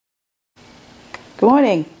Good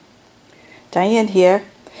morning, Diane here.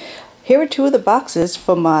 Here are two of the boxes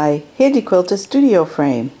for my Handy Quilter studio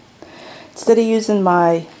frame. Instead of using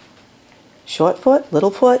my short foot,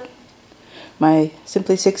 little foot, my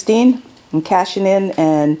Simply 16, I'm cashing in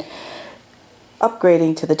and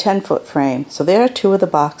upgrading to the 10-foot frame. So there are two of the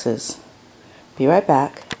boxes. Be right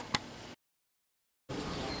back.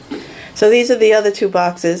 So these are the other two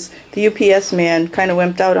boxes. The UPS man kind of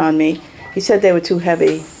wimped out on me. He said they were too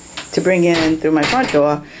heavy to bring in through my front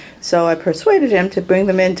door, so I persuaded him to bring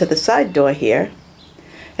them into the side door here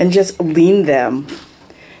and just lean them.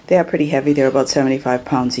 They are pretty heavy. They're about 75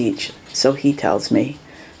 pounds each, so he tells me.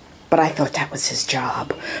 But I thought that was his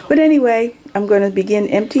job. But anyway, I'm going to begin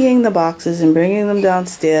emptying the boxes and bringing them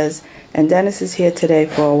downstairs, and Dennis is here today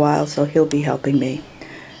for a while, so he'll be helping me.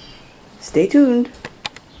 Stay tuned.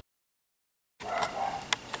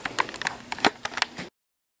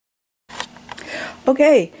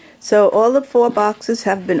 Okay, so all the four boxes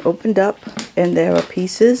have been opened up, and there are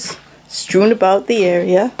pieces strewn about the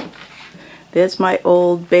area. There's my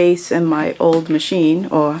old base and my old machine,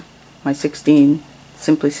 or my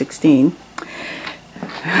Simply 16.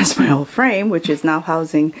 That's my old frame, which is now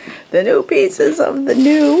housing the new pieces of the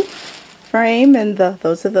new frame, and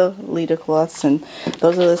those are the leader cloths, and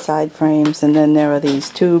those are the side frames, and then there are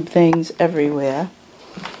these tube things everywhere.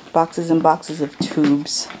 Boxes and boxes of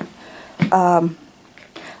tubes.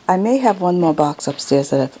 I may have one more box upstairs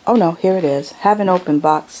that I've... Oh no, here it is. Haven't opened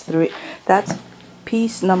box 3. That's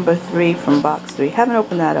piece number 3 from box 3. Haven't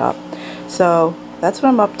opened that up. So that's what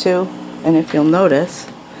I'm up to. And if you'll notice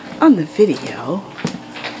on the video,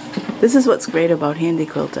 this is what's great about Handy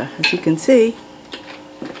Quilter. As you can see,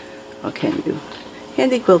 or can you?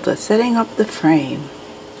 Handy Quilter setting up the frame.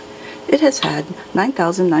 It has had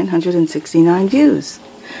 9,969 views.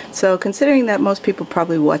 So considering that most people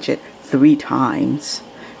probably watch it 3 times,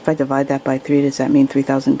 if I divide that by 3, does that mean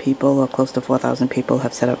 3,000 people or close to 4,000 people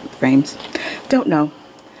have set up frames? Don't know.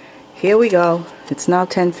 Here we go. It's now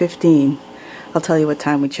 10:15. I'll tell you what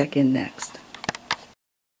time we check in next.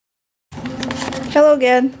 Hello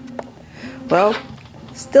again. Well,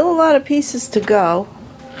 still a lot of pieces to go.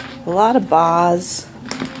 A lot of bars.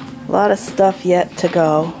 A lot of stuff yet to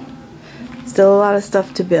go. Still a lot of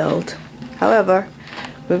stuff to build. However,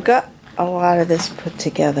 we've got a lot of this put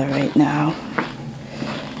together right now.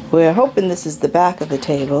 We're hoping this is the back of the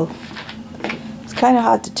table. It's kind of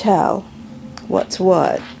hard to tell what's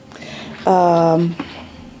what.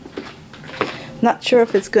 Not sure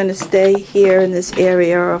if it's going to stay here in this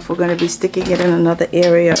area or if we're going to be sticking it in another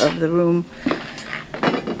area of the room.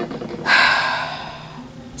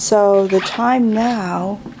 So the time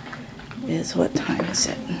now is, what time is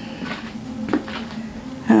it?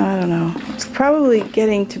 I don't know. It's probably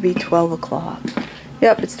getting to be 12 o'clock.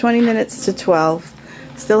 Yep, it's 20 minutes to 12.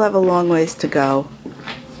 Still have a long ways to go.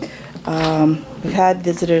 We've had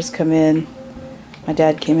visitors come in. My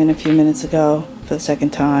dad came in a few minutes ago for the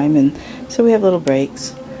second time, and so we have little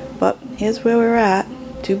breaks. But here's where we're at.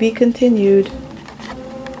 To be continued.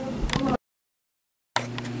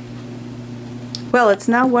 Well, it's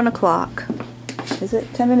now 1 o'clock. Is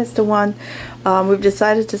it 10 minutes to 1? We've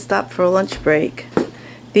decided to stop for a lunch break.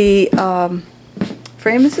 The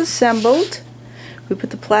frame is assembled. We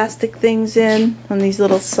put the plastic things in on these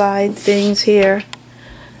little side things here.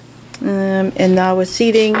 And now we're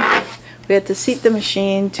seating. We had to seat the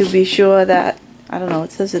machine to be sure that, I don't know,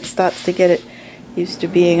 it says it starts to get it used to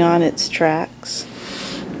being on its tracks.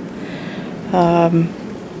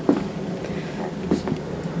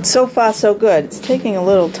 So far so good. It's taking a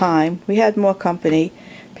little time. We had more company.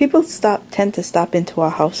 People tend to stop into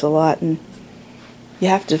our house a lot, and you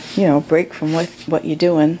have to, break from what you're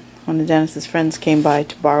doing. One of Dennis's friends came by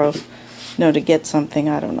to borrow, to get something.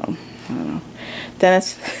 I don't know.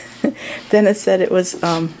 Dennis said it was,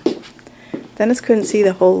 Dennis couldn't see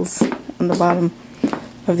the holes on the bottom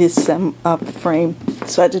of this frame,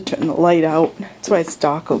 so I had to turn the light out. That's why it's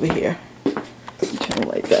dark over here. Turn the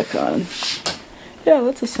light back on. Yeah,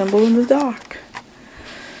 let's assemble in the dark.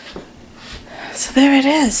 So there it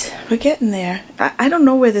is. We're getting there. I don't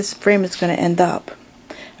know where this frame is going to end up.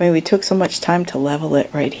 I mean, we took so much time to level it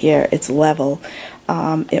right here. It's level.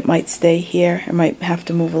 It might stay here. It might have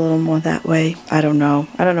to move a little more that way. I don't know.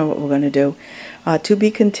 I don't know what we're going to do. To be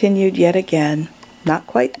continued yet again. Not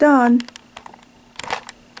quite done.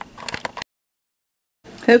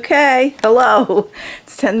 Okay. Hello.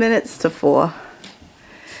 It's 10 minutes to 4.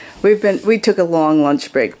 We took a long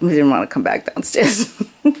lunch break. We didn't want to come back downstairs.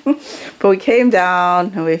 But we came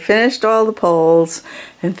down and we finished all the poles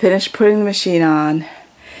and finished putting the machine on.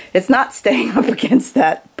 It's not staying up against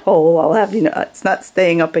that pole. I'll have you know, it's not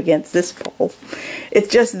staying up against this pole. It's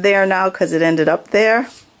just there now because it ended up there.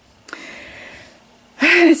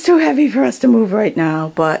 It's too heavy for us to move right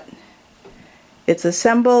now, but it's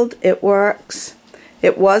assembled. It works.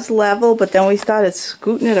 It was level, but then we started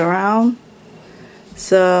scooting it around.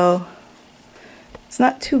 So it's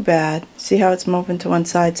not too bad. See how it's moving to one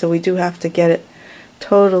side? So we do have to get it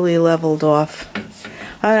totally leveled off.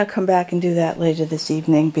 I'm going to come back and do that later this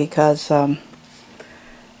evening because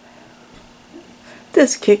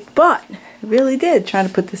this kicked butt. It really did, trying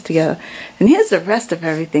to put this together. And here's the rest of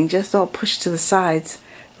everything, just all pushed to the sides.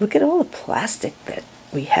 Look at all the plastic that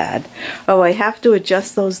we had. Oh, I have to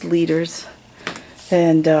adjust those leaders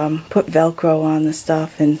and put Velcro on the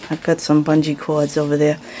stuff, and I've got some bungee cords over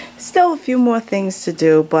there. Still a few more things to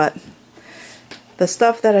do, but the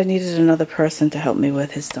stuff that I needed another person to help me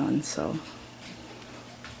with is done, so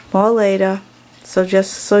more later. So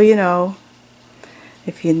just so you know,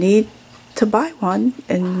 if you need to buy one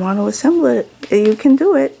and want to assemble it, you can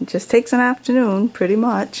do it. It just takes an afternoon, pretty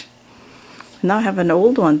much. Now I have an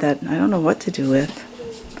old one that I don't know what to do with.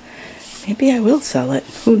 Maybe I will sell it.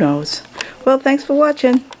 Who knows? Well, thanks for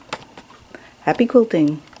watching. Happy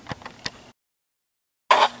quilting.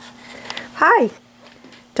 Hi,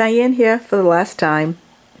 Diane here for the last time.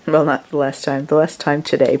 Well, not the last time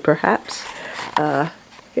today, perhaps.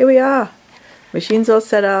 Here we are. Machine's all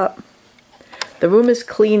set up. The room is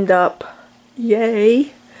cleaned up.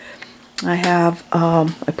 Yay. I have,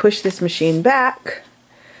 I pushed this machine back.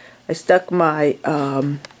 I stuck my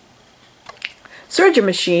serger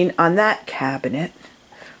machine on that cabinet.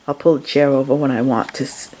 I'll pull the chair over when I want to,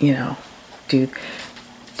 you know, do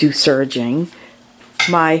serging.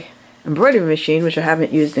 My embroidery machine, which I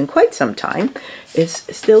haven't used in quite some time, is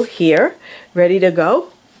still here, ready to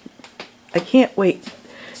go. I can't wait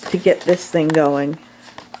to get this thing going.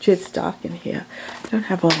 It's dark in here. I don't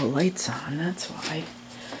have all the lights on, that's why.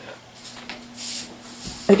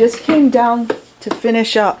 I just came down to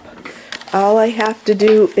finish up. All I have to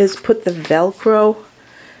do is put the Velcro.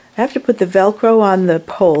 I have to put the Velcro on the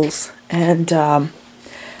poles, and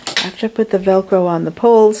after I put the Velcro on the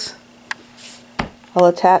poles, I'll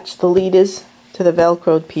attach the leaders to the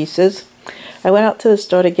Velcroed pieces. I went out to the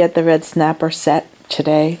store to get the red snapper set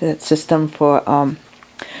today, that system for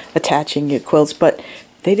attaching your quilts, but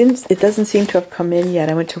they didn't. It doesn't seem to have come in yet.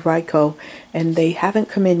 I went to Ryco and they haven't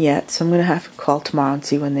come in yet, so I'm gonna have to call tomorrow and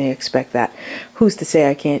see when they expect that. Who's to say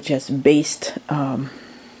I can't just baste?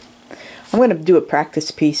 I'm going to do a practice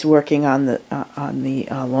piece working on the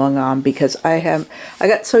long arm, because I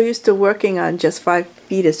got so used to working on just 5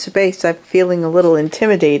 feet of space. I'm feeling a little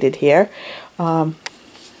intimidated here. You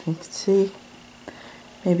can see,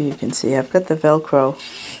 maybe you can see, I've got the Velcro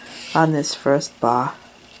on this first bar.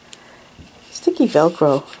 Sticky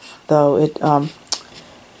Velcro, though, it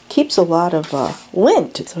keeps a lot of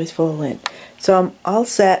lint. It's always full of lint. So I'm all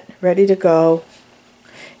set, ready to go.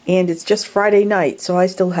 And it's just Friday night, so I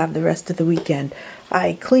still have the rest of the weekend.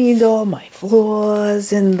 I cleaned all my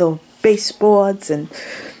floors and the baseboards and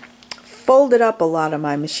folded up a lot of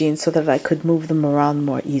my machines so that I could move them around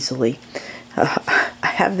more easily. I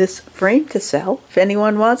have this frame to sell. If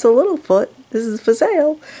anyone wants a Littlefoot, this is for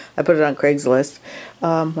sale. I put it on Craigslist.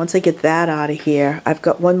 Once I get that out of here, I've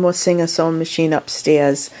got one more Singer sewing machine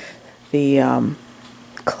upstairs. The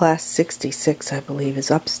Class 66, I believe, is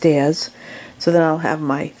upstairs. So then I'll have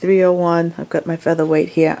my 301. I've got my featherweight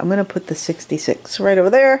here. I'm going to put the 66 right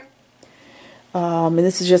over there. And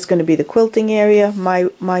this is just going to be the quilting area.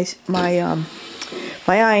 My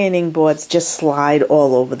ironing boards just slide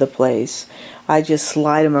all over the place. I just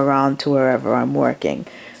slide them around to wherever I'm working.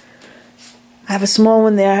 I have a small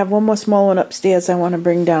one there. I have one more small one upstairs I want to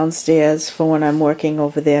bring downstairs for when I'm working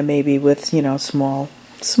over there, maybe with, you know, small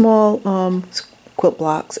quilt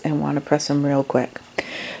blocks, and want to press them real quick.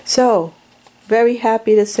 So, very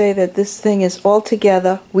happy to say that this thing is all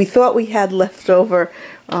together. We thought we had leftover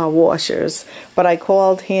washers, but I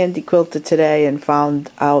called Handy Quilter today and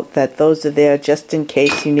found out that those are there just in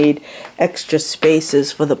case you need extra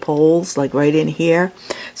spaces for the poles, like right in here.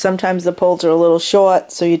 Sometimes the poles are a little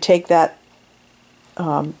short, so you take that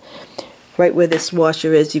right where this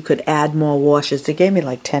washer is, you could add more washers. They gave me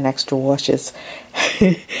like 10 extra washers.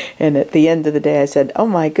 And at the end of the day I said, oh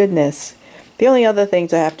my goodness. The only other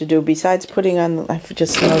things I have to do besides putting on, I've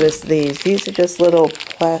just noticed these are just little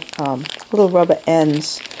rubber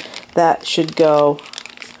ends that should go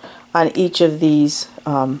on each of these,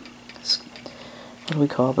 what do we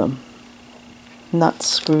call them? Not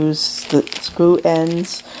screws, the screw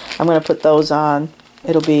ends. I'm going to put those on.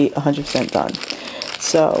 It'll be 100% done.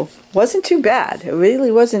 So, wasn't too bad. It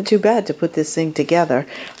really wasn't too bad to put this thing together,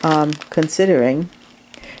 considering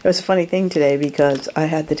It was a funny thing today because I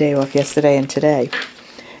had the day off yesterday and today.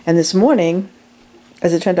 And this morning,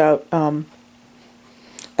 as it turned out,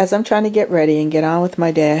 as I'm trying to get ready and get on with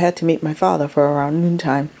my day, I had to meet my father for around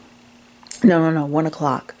noontime. No, 1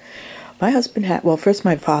 o'clock. My husband had, well, first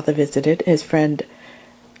my father visited. His friend,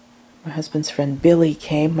 my husband's friend Billy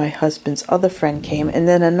came. My husband's other friend came. And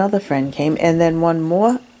then another friend came. And then one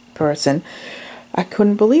more person. I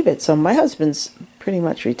couldn't believe it. So my husband's pretty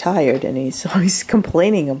much retired. And he's always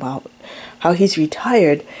complaining about how he's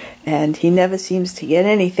retired. And he never seems to get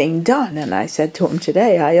anything done. And I said to him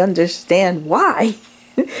today, I understand why.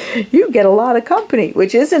 You get a lot of company,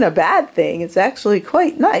 which isn't a bad thing. It's actually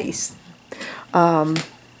quite nice.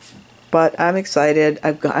 But I'm excited.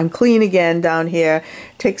 I'm clean again down here.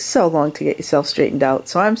 It takes so long to get yourself straightened out.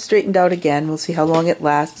 So I'm straightened out again. We'll see how long it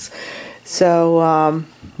lasts. So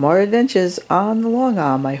more adventures on the long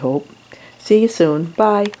arm, I hope. See you soon.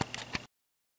 Bye.